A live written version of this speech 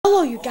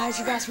So you guys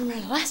remember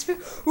the last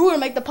video? We're gonna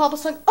make the Papa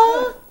song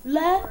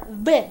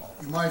 11.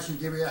 You mind to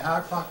give me a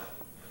hot pocket?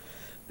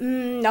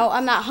 No,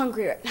 I'm not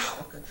hungry right now.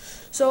 Okay.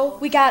 So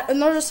we got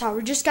another sound.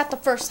 We just got the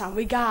first sound.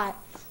 We got.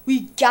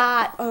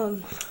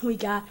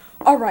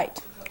 All right.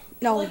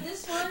 No, like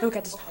this one? we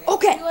got this.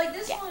 Okay. You like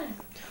this one?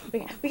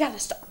 We got to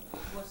start.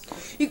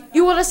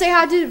 You want to say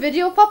hi to the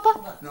video,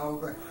 Papa? No,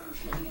 but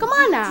Come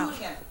on now.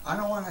 I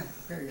don't want to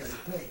play.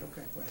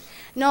 Okay, play.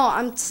 No,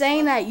 I'm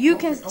saying that you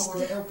can.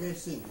 Okay,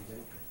 sing.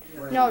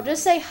 Okay. No,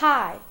 just say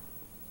hi.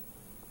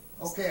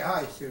 Okay,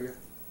 hi, Syria.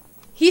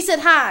 He said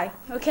hi.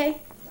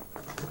 Okay.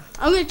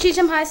 I'm gonna teach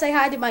him how to say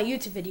hi to my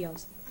YouTube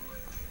videos.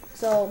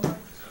 So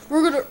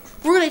we're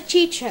gonna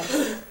teach him.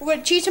 We're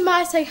gonna teach him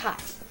how to say hi.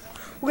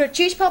 We're gonna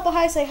teach Papa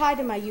how to say hi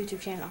to my YouTube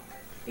channel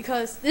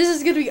because this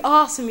is gonna be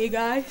awesome, you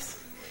guys.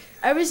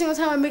 Every single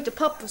time I make the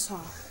Papa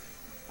song,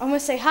 I'm gonna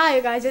say hi,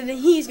 you guys, and then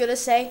he's gonna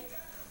say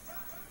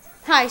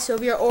hi,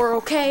 Sylvia, or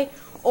okay,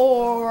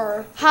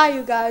 or hi,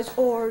 you guys,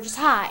 or just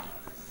hi.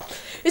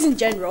 It's in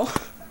general.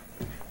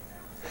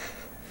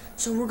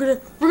 So we're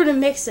gonna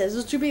mix this.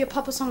 This should be a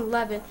Papa song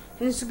 11,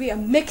 and this would be a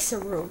mixer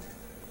room,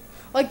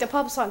 like the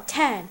Papa song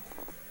 10.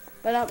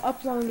 But I'm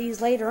uploading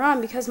these later on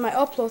because my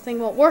upload thing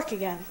won't work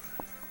again.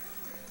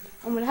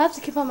 I'm gonna have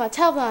to keep on my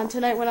tablet on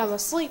tonight when I'm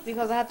asleep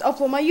because I have to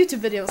upload my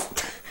YouTube videos.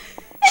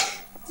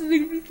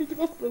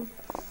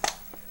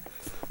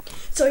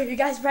 So are you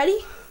guys ready?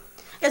 You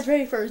guys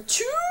ready for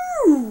 2?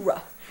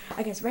 Are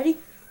you guys ready?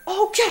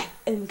 Okay.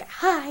 And then we got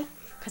hi,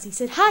 because he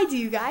said hi to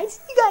you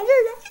guys. You guys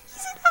heard it. He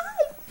said hi.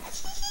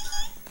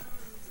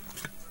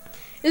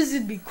 This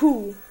would be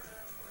cool.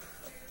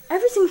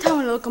 Every single time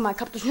when I look at my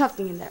cup, there's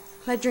nothing in there.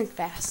 I drink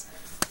fast.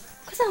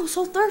 Because I was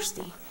so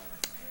thirsty.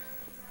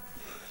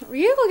 Were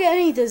you gonna get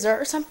any dessert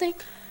or something?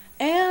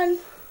 And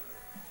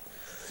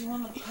Do you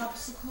want a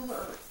popsicle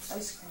or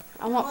ice cream?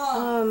 I want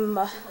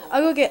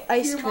I'll go get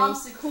ice cream.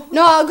 Momsicle.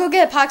 No, I'll go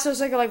get a popsicle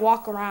so I can like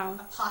walk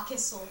around. A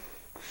pocketful.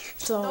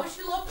 So Don't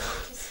you love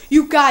pockets?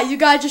 you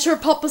guys just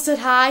heard Papa said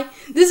hi.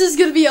 This is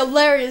gonna be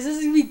hilarious. This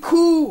is gonna be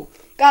cool.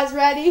 Guys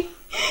ready?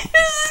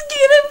 This is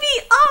gonna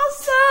be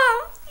awesome.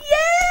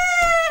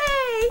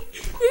 Yay!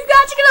 You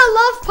guys are gonna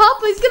love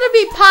Papa. He's gonna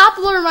be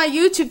popular on my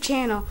YouTube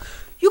channel.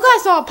 You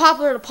guys know how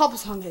popular the Papa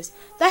song is.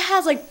 That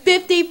has like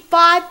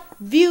 55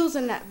 views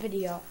in that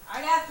video.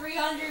 I got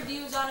 300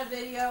 views on a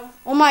video.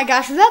 Oh my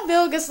gosh, if that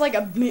video gets like a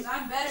I'm better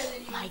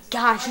than you. my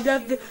gosh, if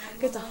that video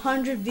gets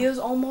 100 views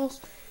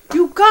almost,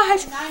 you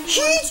guys,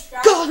 he's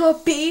gonna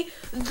be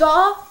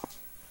the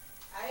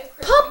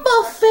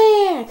Papa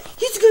fan.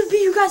 He's gonna be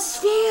you guys'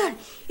 fan.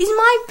 He's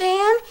my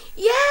fan.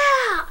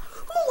 Yeah.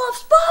 Who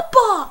loves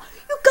Papa?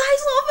 You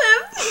guys love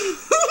him.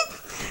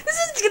 This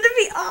is gonna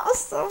be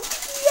awesome.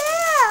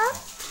 Yeah.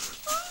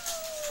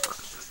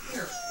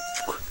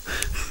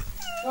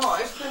 No,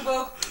 ice cream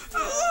book.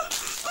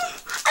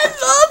 I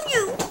love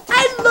you.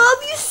 I love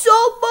you so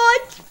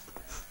much.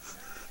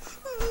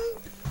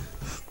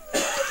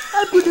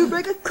 I'm gonna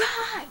make a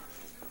cry.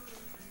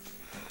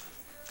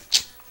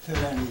 Sit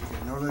down and eat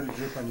it. Don't let it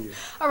drip on you.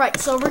 All right,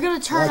 so we're gonna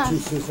turn Watch on.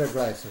 these sister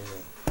rice over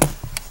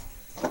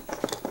there.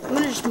 I'm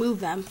gonna just move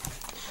them.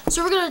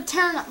 So we're gonna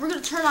turn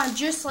on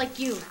Just Like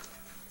You.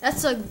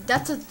 That's a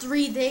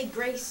 3-Day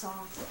Grace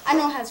song. I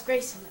know it has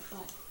Grace in it,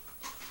 but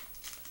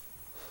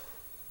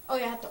oh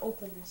yeah, I have to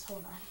open this.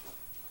 Hold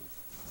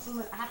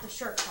on. I have to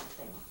shirt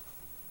something.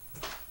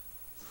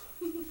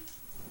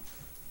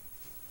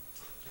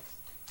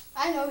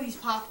 I know he's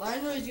popular. I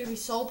know he's gonna be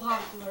so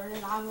popular,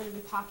 and I'm gonna be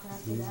popular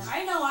after that.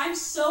 I know, I'm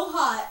so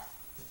hot.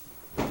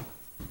 I'm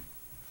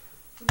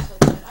so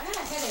good. I got a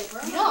headache.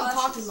 Where are You my know I'm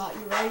glasses? talking about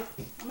you, right?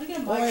 I'm gonna get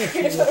a Oh, yeah,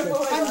 migraine. she left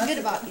it. I'm good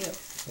about you.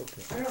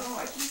 Okay. I don't know,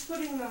 I keep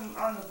putting them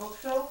on the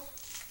bookshelf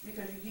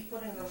because you keep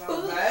putting them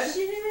on the bed,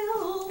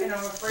 and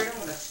I'm afraid I'm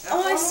gonna step Oh,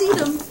 on I them. see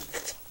them.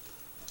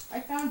 I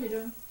found it.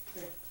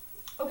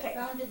 Okay.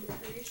 Found in the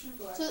creation of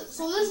glass.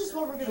 So this is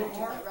what we're gonna do.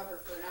 Rubber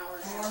for an hour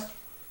and a half.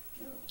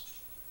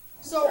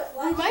 So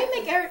we might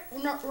make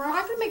we're not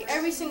gonna make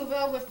every single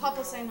video with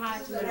Papa saying hi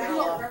to me.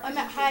 I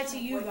meant hi to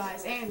you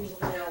guys and me.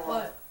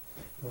 But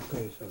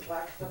Okay, so. The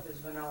black stuff is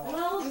vanilla.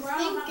 Well, I'm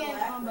brown, not thinking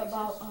black,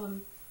 about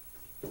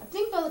I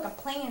think about like a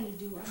plan to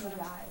do with you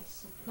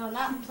guys. No,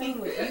 not playing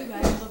with you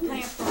guys, but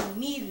plan for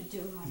me to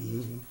do my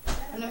YouTube.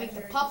 I'm gonna make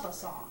the Papa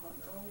song.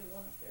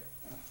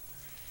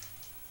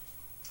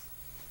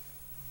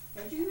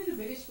 Why'd you give me the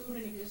biggest food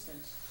in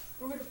existence?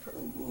 We're gonna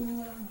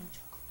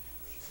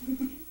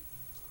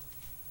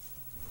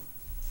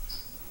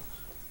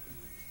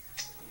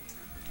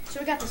So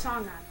we got the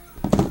song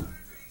on.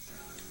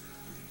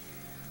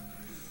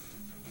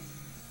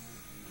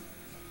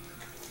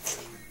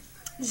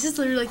 This is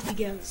literally like the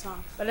beginning of the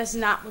song, but that's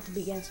not what the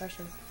beginning starts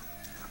with.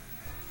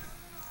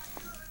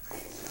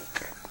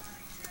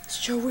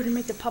 So we're gonna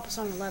make the Papa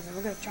song 11.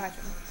 We're gonna try to.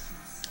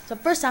 So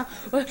first time,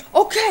 we're like,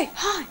 okay,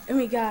 hi, and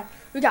we got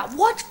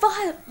watch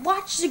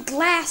the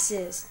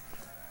glasses.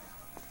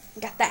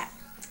 We got that.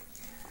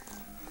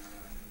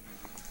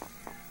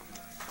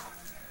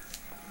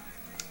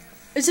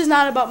 This is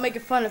not about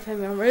making fun of him,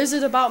 remember? This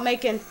is about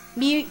making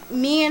me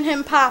and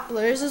him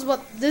popular. This is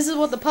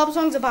what the pop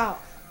song's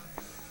about.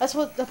 That's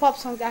what the pop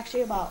song's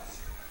actually about.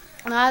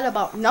 Not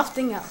about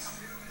nothing else.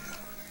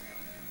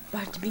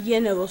 But at the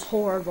beginning it was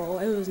horrible.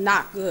 It was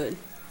not good.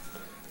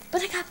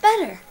 But it got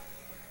better.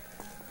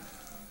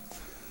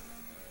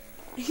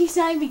 And he's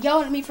not even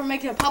yelling at me for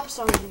making a pop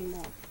song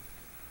anymore.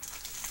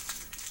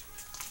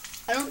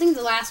 I don't think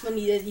the last one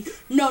he did.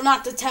 No,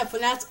 not the 10th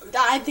one.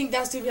 I think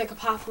that's gonna be like a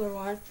popular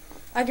one.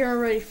 I can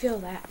already feel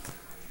that.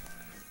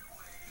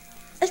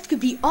 This could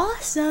be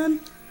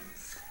awesome.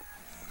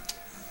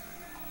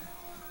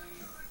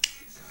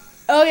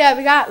 Oh yeah,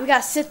 we got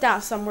to sit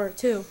down somewhere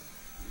too.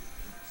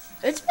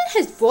 It's been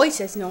his voice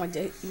that's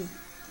annoying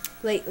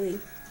lately.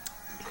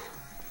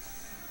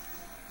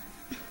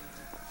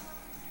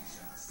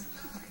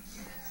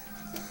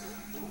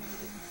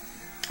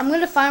 I'm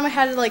gonna find out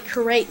how to like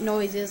create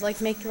noises,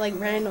 like make like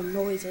random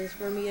noises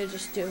for me to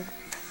just do.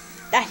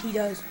 That he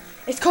does.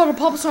 It's called a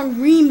Papa Song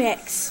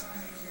Remix.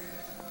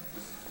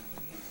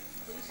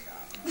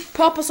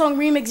 Papa Song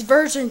Remix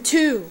version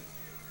 2.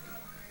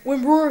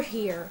 When we're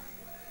here.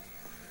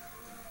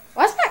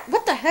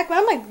 What the heck? When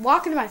I'm like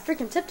walking to my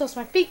freaking tiptoes,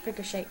 my feet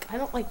freaking shake. I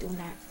don't like doing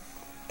that.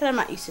 Because I'm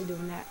not used to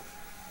doing that.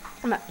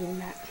 I'm not doing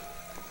that.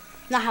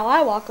 Not how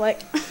I walk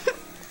like.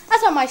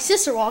 That's how my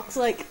sister walks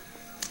like.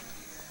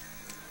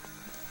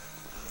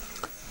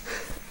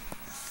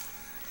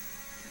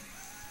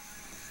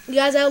 You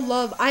guys, I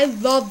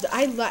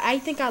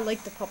think I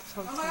like the Papa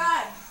Song. Oh my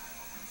god.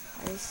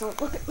 I just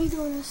don't look at me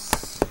doing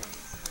this.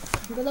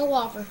 I'm gonna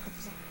walk for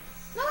Papa Song.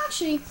 No,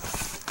 actually,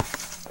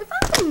 if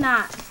I can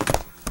not.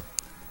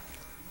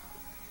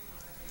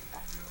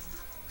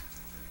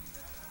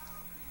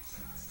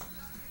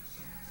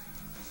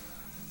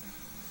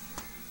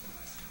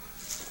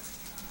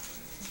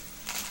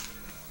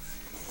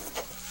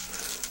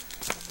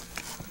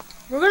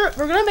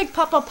 We're gonna make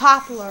Papa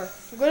popular.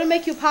 We're gonna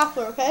make you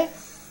popular, okay?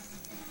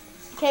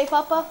 Okay,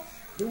 Papa?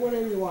 Do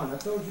whatever you want. I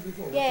told you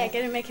before. Yeah,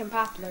 gonna make him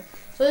popular.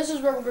 So this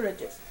is what we're gonna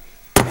do.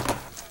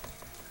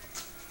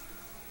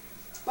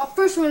 Well,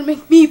 first we're gonna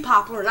make me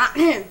popular, not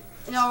him.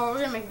 No, we're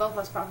gonna make both of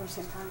us popular at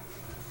the same time.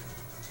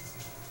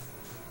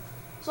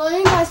 So I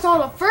think I saw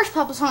the first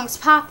Papa song is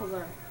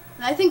popular.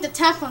 And I think the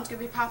 10th one's gonna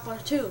be popular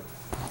too.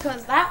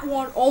 Because that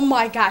one, oh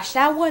my gosh,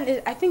 that one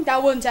is, I think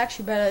that one's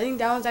actually better. I think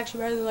that one's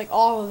actually better than like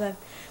all of them.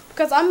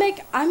 Because I'm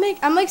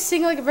like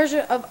singing like a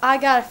version of I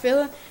Got a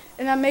Feeling.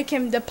 And I make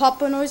him the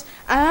Papa noise.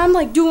 And I'm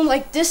like doing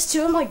like this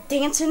too. I'm like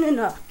dancing in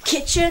the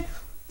kitchen.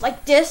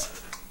 Like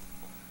this.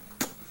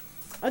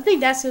 I think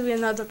that's going to be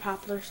another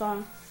popular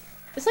song.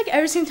 It's like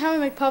every single time I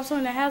make Papa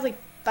song that has like,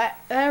 that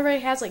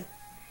already has like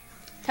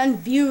 10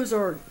 views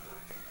or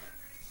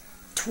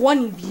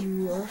 20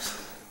 viewers.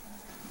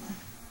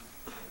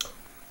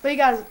 But you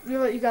guys,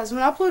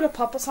 when I upload a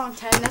Papa song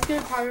 10, that's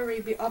going to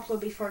probably be uploaded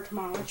before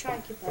tomorrow. I'm going to try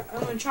and keep that.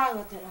 I'm going to try to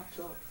let that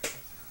upload.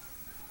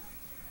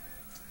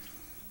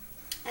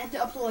 I have to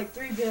upload like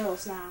 3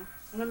 videos now.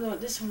 And I'm doing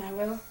this one, I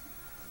will.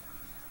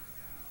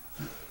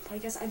 But I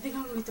guess I think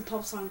I'm gonna make the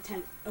Papa song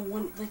 10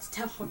 one like the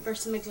 10th one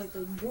first to make like the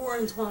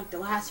boring one like the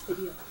last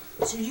video.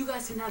 So you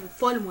guys can have the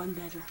fun one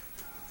better.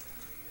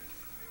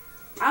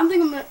 I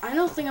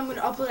don't think I'm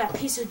gonna upload that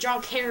piece of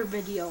junk hair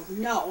video.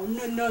 No.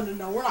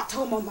 We're not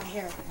talking about my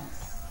hair.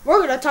 We're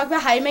gonna talk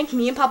about how to make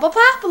me and Papa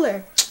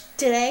popular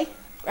today,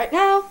 right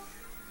now.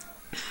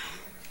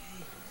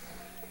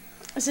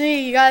 So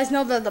you guys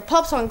know that the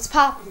Papa song's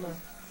popular.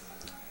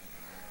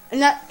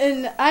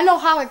 And I know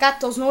how I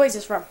got those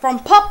noises from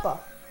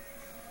Papa.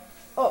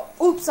 Oh,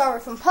 oops, sorry,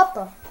 from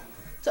Papa.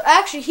 So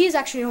actually, he's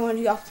actually the one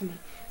who helped me.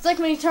 It's like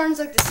when he turns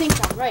like the sink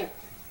on, right?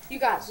 You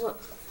guys,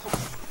 look.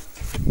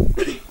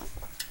 This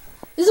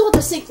is what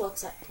the sink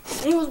looks like.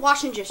 And he was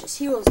washing dishes.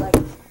 He was like,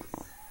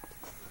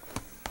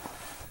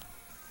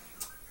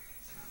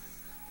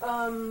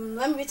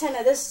 let me pretend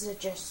that this is a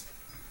just,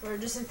 or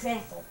just an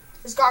example.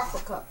 This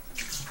Garfield cup.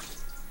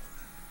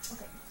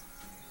 Okay.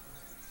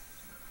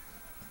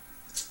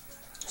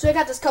 So I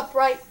got this cup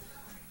right.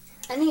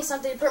 I need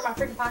something to put my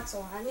freaking box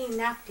on. I need a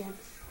napkin.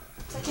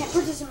 So I can't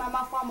put this in my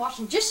mouth while I'm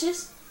washing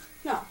dishes.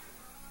 No.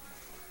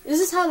 This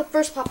is how the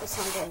first Papa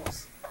song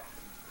goes.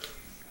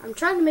 I'm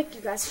trying to make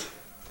you guys.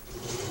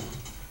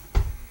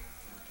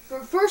 The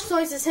first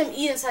noise is him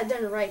eating inside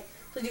dinner, right?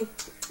 So do.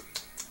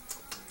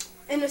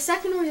 And the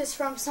second noise is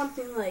from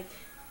something like,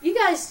 you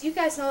guys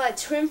know that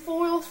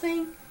tinfoil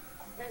thing?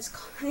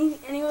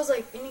 And he was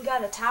like, and he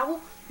got a towel.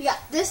 You got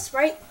this,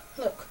 right?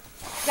 Look.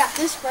 You got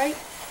this, right?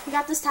 You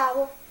got this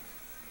towel.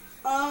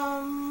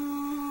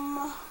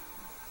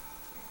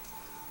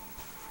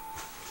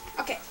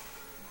 Okay.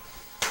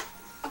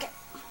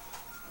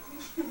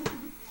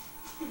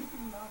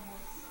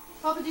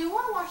 Papa, do you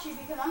want to watch it?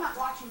 Because I'm not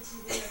watching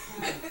TV right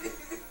now.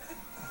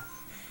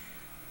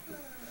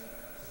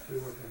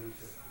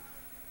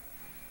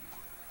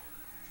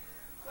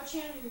 What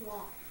channel do you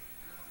want?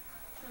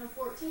 Channel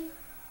 14?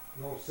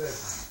 No, 7.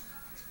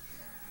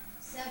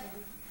 7.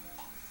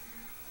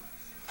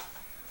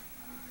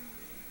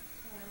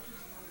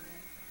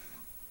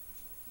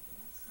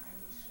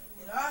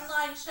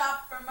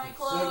 right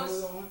 7 close.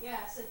 was on? Yeah,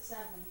 I said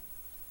 7.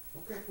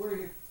 Okay, we're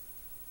here.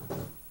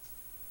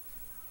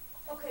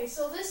 Okay,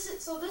 so this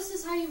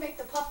is how you make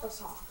the Papa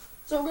song.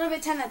 So we're gonna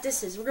pretend that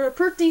this is. We're gonna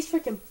put these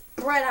freaking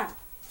bread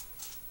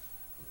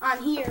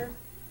on here.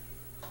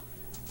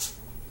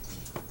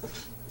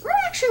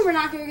 We're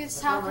not gonna get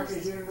this How how. much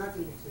is there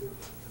nothing to?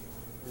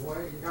 What,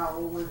 you got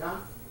all the way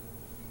down?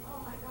 Oh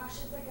my gosh,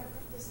 I think I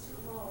put this too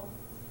low.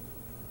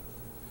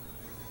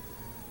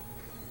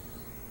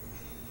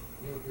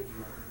 No good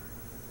job.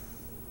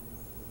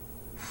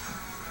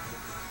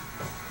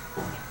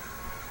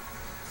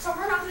 So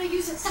we're not gonna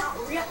use this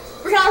towel. We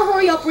gotta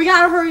hurry up. We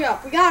gotta hurry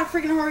up. We gotta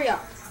freaking hurry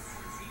up.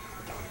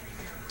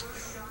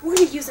 We're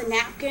gonna use a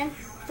napkin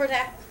for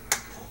that.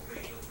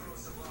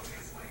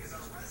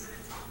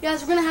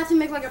 Guys, we're gonna have to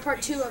make like a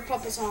part 2 of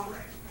Papa song.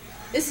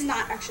 This is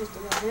not actually the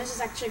one. This is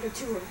actually like a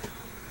 2.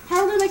 How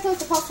are we gonna make like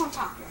the Papa song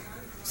top one?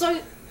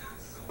 So,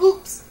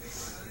 oops.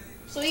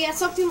 So he had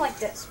something like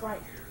this,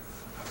 right?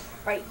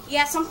 Right. He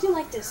had something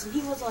like this, and he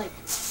was like,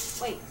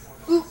 wait,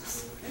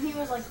 oops, and he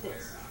was like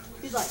this.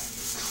 He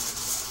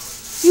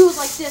was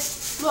like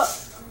this. Look,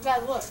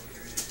 guys, look.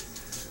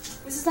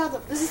 This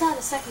is how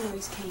the second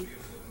noise came.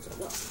 So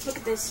look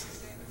at this.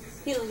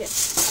 He was like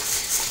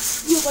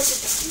this. He was like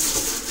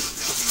this.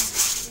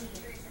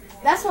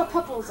 That's what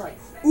Papa was like.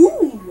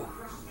 Ooh.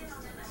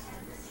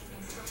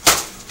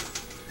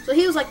 So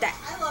he was like that.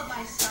 I love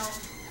myself.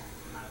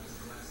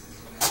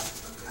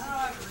 I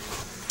don't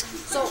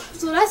agree.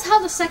 So that's how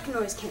the second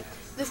noise came.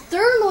 The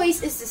third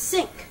noise is the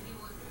sink.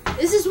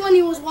 This is when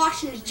he was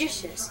washing his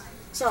dishes.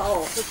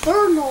 So the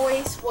third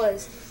noise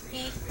was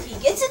he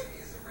gets it,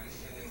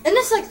 and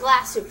it's like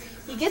glass soup.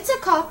 He gets a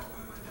cup.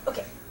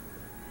 Okay.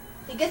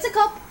 He gets a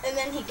cup, and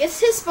then he gets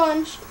his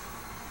sponge.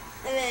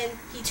 And then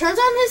he turns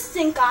on his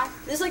sink on.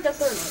 This is like the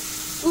third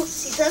noise.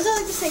 Oops, he turns on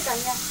like the sink on,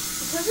 yeah.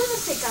 He turns on the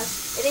sink on,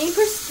 and then he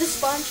puts the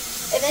sponge,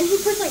 and then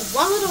he puts like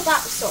one little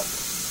dot of soap.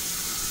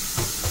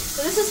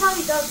 So this is how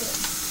he does it.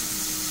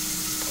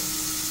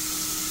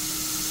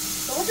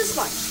 So with the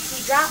sponge,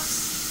 he drops,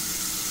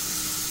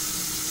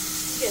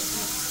 he gets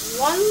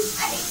one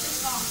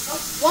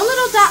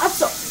little dot of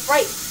soap,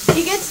 right?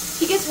 He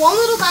gets one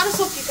little dot of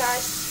soap, you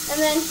guys,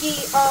 and then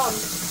he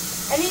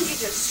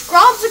just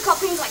scrubs the cup,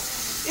 and he's like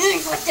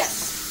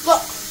this.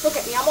 Look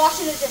at me. I'm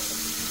washing the dishes.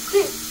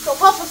 So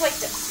Papa's like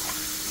this.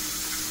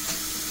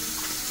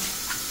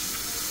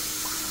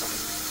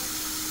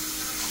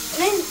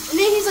 And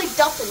then he's like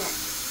dumping it.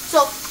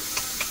 So,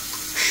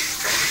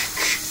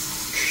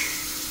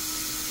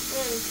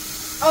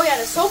 oh yeah,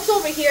 the soap's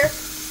over here.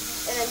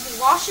 And then he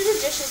washes the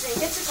dishes and he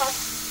gets a cup.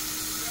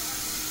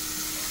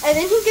 And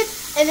then he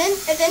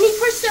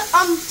puts the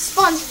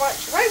sponge right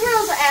where it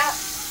was at.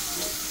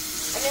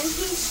 And then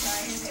he's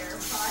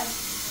terrified.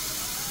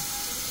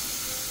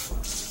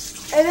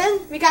 And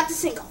then we got the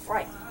sink off.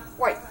 Right.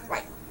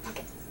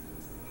 Okay.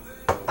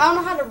 I don't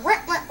know how to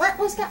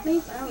what's got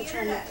me, but I'm gonna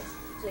turn it.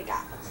 So we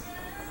got it.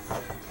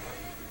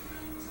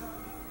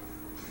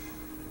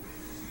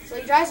 So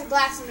he dries the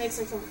glass and makes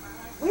like some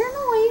weird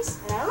noise.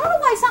 And I don't know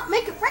why it's not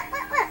making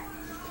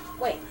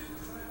Wait.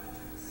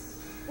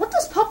 What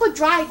does Papa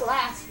dry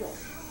glass with?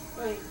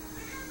 Wait.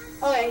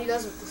 Oh yeah, he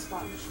does with the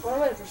sponge.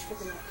 What is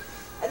freaking?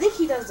 I think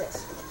he does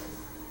this.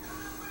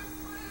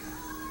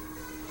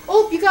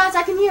 Oh, you guys,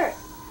 I can hear it.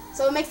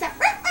 So it makes that.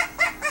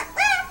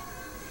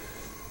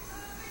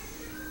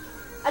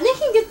 I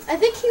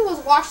think he was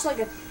washed like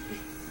a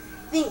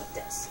thing like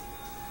this.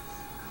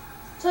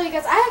 So you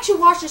guys, I actually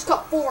washed this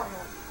cup for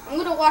him. I'm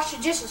gonna wash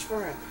the dishes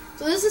for him.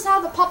 So this is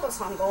how the Papa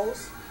song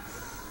goes.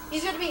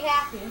 He's gonna be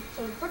happy.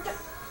 So we put the.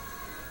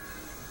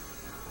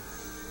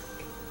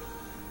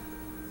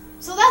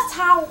 So that's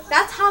how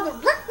the.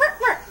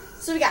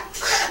 So we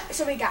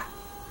got.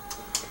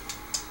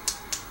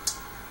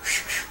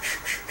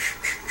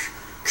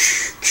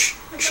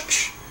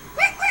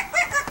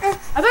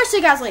 I'll better see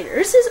you guys later.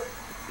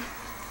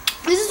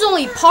 This is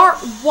only part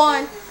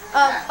 1 of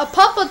a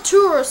Papa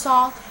tour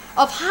song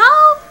of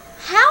how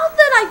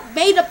that I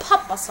made a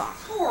Papa song.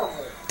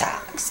 Horrible.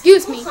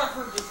 Excuse me.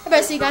 I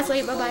better see you guys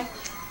later. Bye bye.